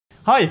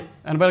Hi,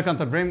 and welcome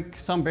to Drink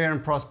Some Beer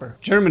and Prosper,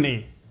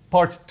 Germany,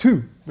 part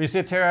 2. We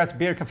sit here at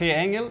Biercafe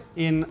Engel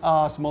in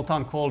a small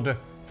town called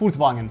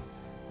Furtwangen.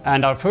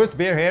 And our first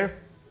beer here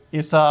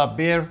is a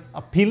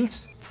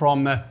pils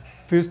from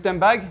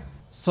Furtwangen.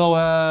 So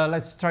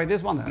let's try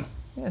this one then.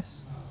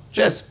 Yes.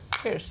 Cheers.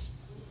 Cheers.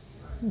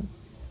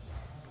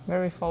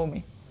 Very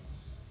foamy.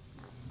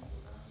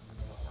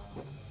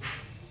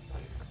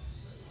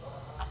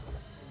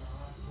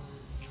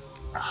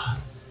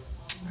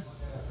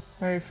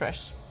 Very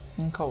fresh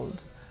and cold.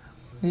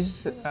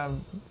 This is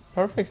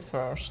perfect for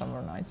our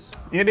summer nights.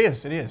 It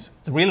is. It's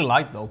really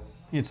light though.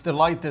 It's the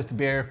lightest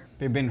beer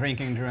we've been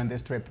drinking during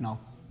this trip now.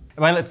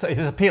 Well, it is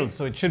a pils,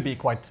 so it should be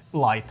quite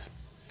light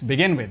to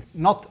begin with.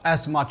 Not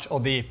as much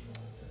of the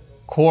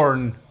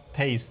corn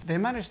taste. They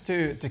managed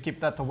to keep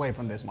that away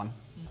from this one.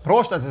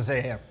 Prost, as I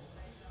say here.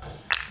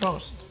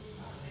 Prost.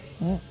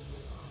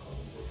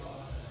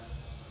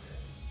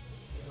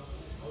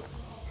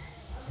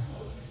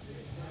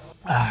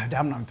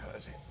 Damn, I'm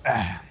thirsty.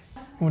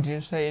 Would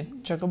you say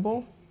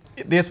chuggable?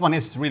 This one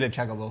is really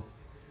chuggable.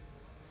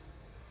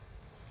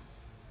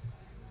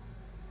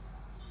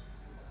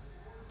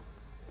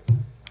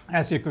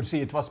 As you could see,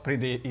 it was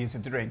pretty easy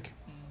to drink.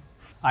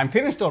 I'm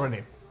finished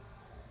already.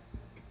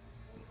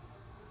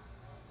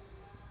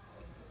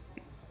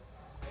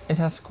 It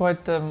has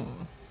quite I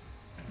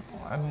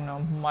don't know,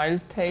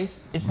 mild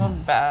taste. It's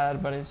not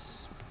bad, but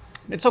it's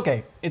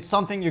okay. It's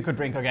something you could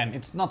drink again.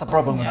 It's not a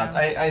problem with Yeah.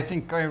 that. I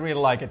think I really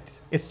like it.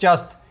 It's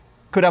just,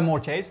 could have more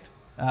taste,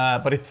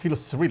 but it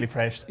feels really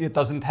fresh. It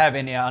doesn't have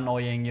any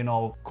annoying,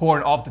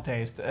 corn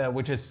aftertaste,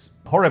 which is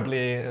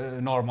horribly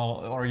normal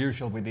or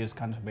usual with these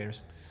kinds of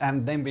beers.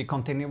 And then we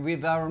continue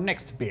with our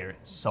next beer.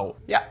 So,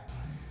 yeah.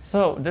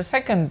 So, the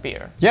second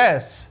beer.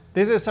 Yes,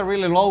 this is a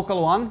really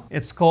local one.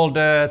 It's called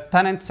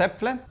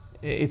Tannenzäpfle.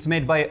 It's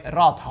made by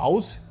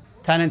Rathaus.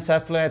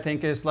 Tannenzäpfle, I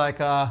think, is like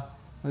a,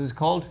 what is it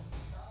called?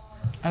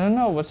 I don't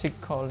know what's it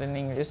called in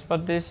English,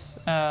 but this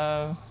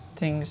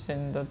things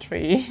in the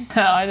tree.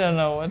 I don't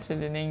know what's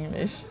it in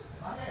English.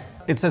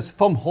 It says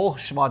from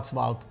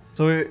Schwarzwald.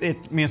 So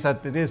it means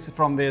that it is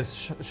from this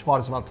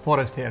Schwarzwald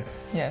forest here.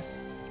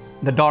 Yes.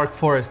 The dark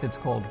forest it's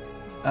called.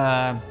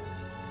 I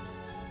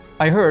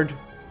heard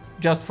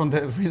just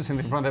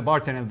recently from the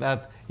bartender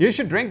that you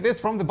should drink this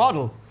from the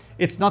bottle.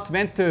 It's not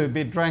meant to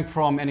be drank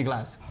from any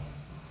glass.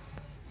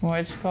 Well,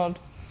 it's called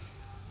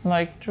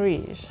like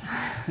trees.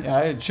 Yeah,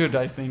 it should,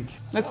 I think.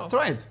 Let's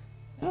try it.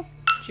 Yeah.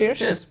 Cheers.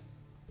 Cheers.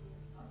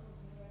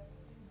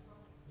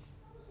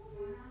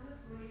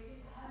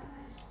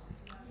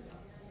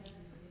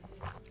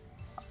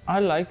 I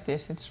like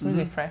this, it's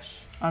really fresh.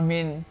 I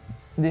mean,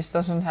 this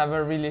doesn't have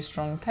a really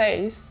strong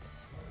taste,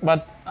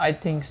 but I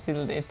think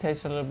still it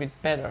tastes a little bit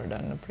better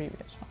than the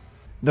previous one.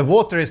 The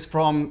water is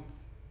from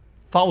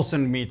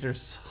 1,000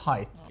 meters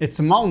height.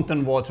 It's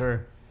mountain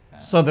water,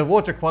 so the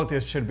water quality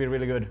should be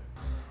really good.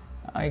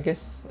 I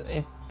guess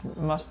it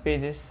must be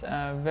this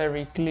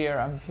very clear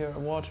and pure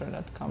water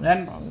that comes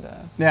from the...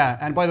 Yeah,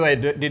 and by the way,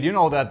 did you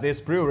know that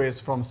this brewery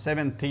is from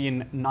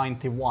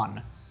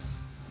 1791?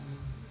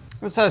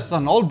 It's just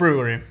an old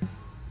brewery.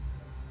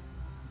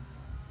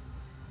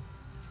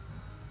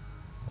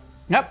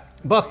 Yep,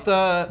 but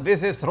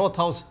this is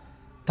Rathaus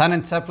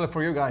Tannenzäpfle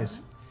for you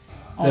guys.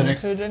 On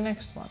to the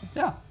next one.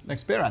 Yeah,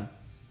 next beer then.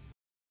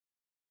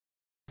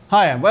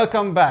 Hi and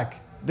welcome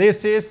back.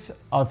 This is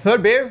our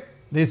third beer.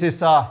 This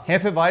is a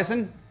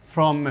Hefeweizen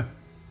from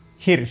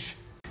Hirsch.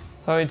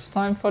 So it's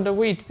time for the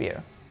wheat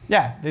beer.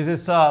 Yeah, this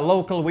is a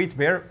local wheat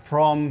beer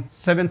from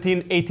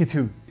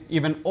 1782,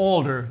 even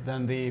older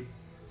than the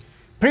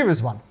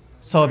previous one.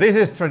 So this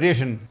is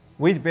tradition.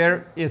 Wheat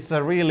beer is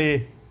a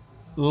really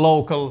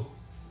local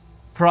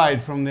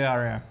pride from the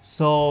area.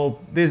 So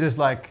this is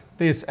like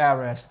this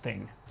area's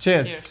thing.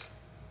 Cheers. Cheers.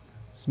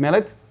 Smell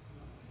it.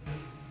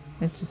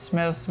 It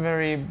smells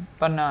very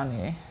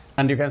banana-y.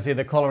 And you can see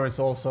the color is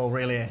also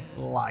really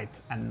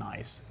light and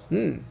nice.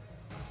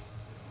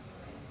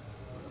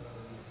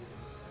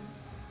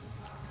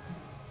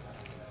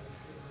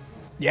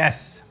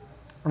 Yes,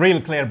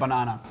 real clear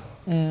banana.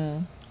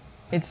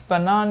 It's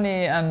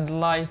banana-y and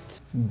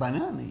light.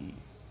 Banana.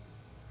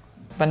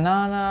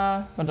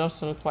 Banana, but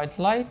also quite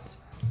light.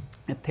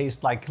 It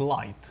tastes like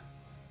light.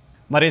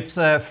 But it's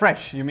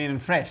fresh, you mean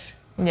fresh?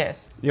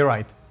 Yes. You're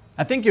right.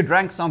 I think you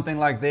drank something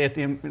like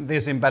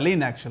this in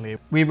Berlin actually.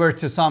 We were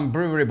to some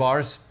brewery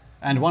bars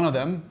and one of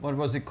them, what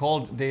was it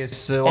called?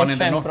 This one in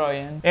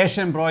Eschenbräuen.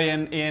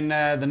 Eschenbräuen in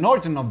the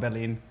northern of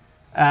Berlin.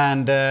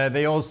 And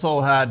they also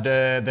had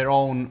their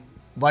own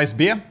Weiss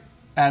beer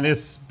and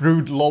it's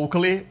brewed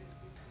locally.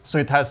 So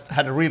it has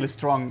had a really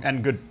strong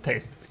and good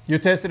taste. You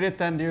tasted it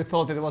and you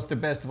thought it was the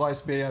best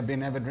Weiss beer I've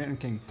been ever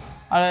drinking.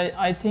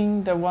 I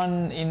think the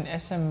one in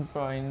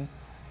Eschenbräuen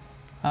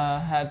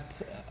had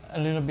a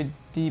little bit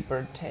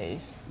deeper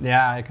taste.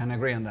 Yeah, I can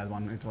agree on that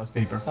one. It was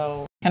deeper.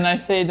 So, can I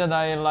say that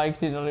I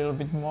liked it a little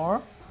bit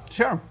more?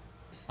 Sure.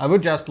 I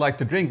would just like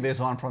to drink this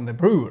one from the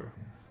brewer.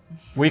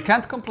 We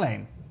can't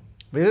complain.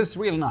 This is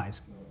real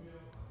nice.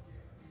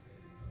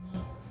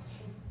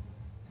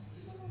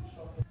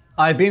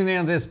 I've been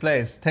in this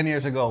place 10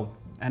 years ago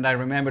and I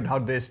remembered how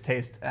this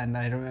tastes and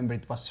I remember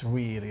it was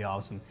really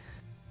awesome.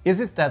 Is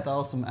it that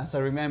awesome as I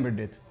remembered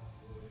it?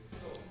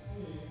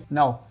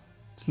 No,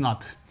 it's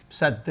not.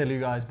 Sad to tell you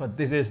guys, but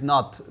this is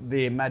not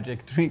the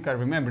magic drink I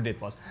remembered it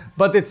was.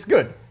 But it's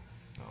good.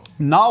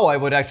 Now I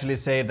would actually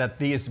say that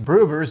these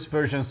brewers'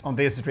 versions of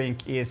this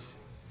drink is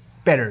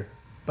better.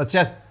 But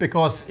just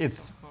because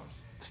it's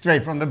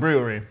straight from the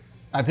brewery.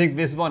 I think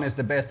this one is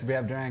the best we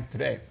have drank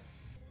today.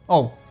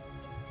 Oh,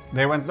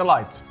 there went the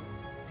lights.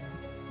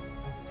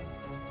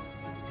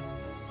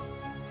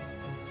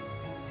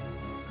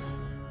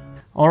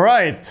 All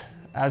right,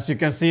 as you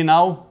can see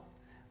now,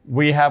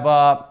 we have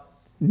a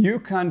new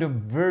kind of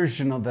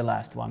version of the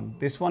last one.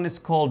 This one is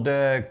called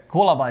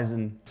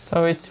cola-weisse.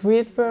 So it's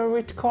wheat beer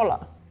with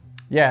cola.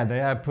 Yeah, they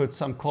have put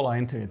some cola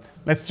into it.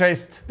 Let's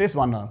taste this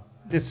one now.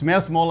 It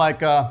smells more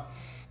like a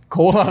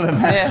cola than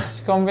that.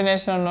 Yes,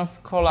 combination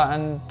of cola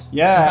and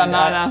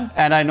banana.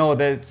 And I know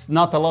that it's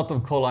not a lot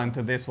of cola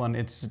into this one.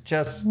 It's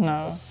just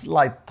a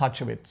slight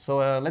touch of it.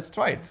 So let's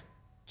try it.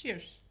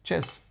 Cheers.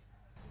 Cheers.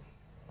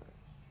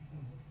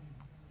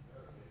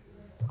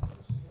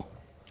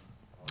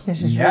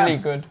 This is really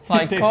good.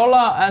 Like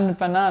cola and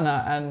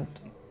banana and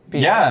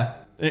beer. Yeah,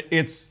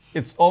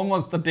 it's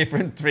almost a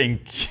different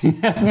drink.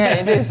 Yeah,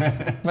 it is.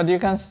 But you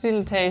can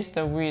still taste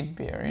the wheat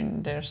beer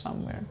in there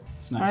somewhere.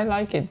 It's nice. I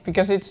like it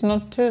because it's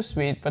not too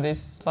sweet, but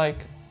it's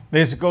like...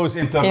 This goes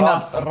into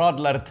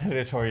Radler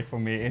territory for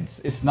me.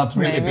 It's not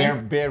really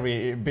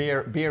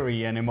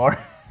beery anymore.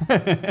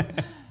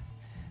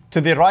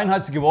 To the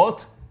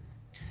Reinheitsgebot,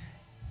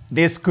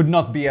 this could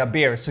not be a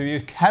beer, so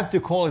you have to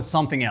call it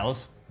something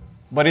else.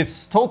 But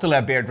it's totally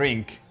a beer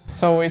drink.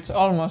 So it's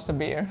almost a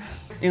beer.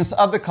 In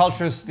other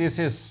cultures, this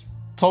is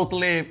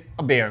totally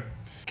a beer.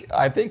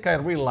 I think I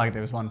really like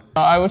this one.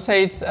 I would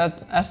say it's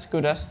as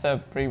good as the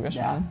previous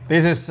one.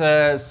 This is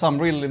some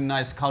really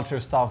nice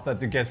culture stuff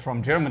that you get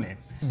from Germany.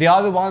 The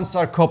other ones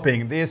are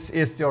copying. This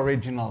is the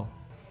original.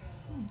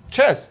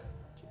 Cheers!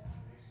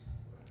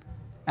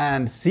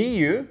 And see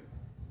you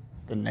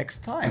the next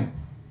time.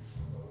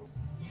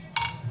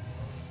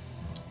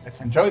 Let's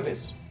enjoy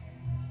this.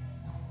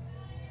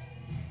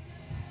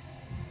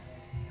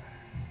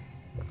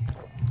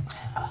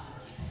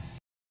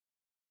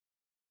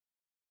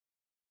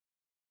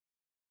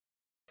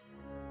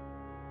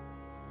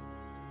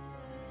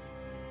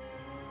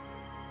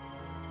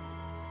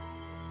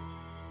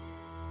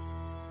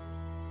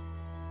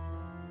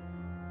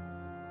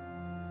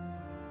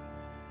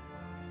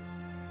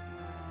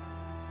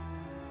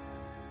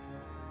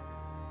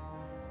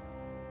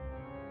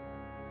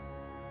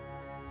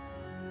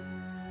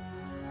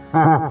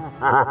 Ha ha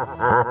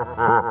ha ha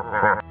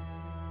ha ha.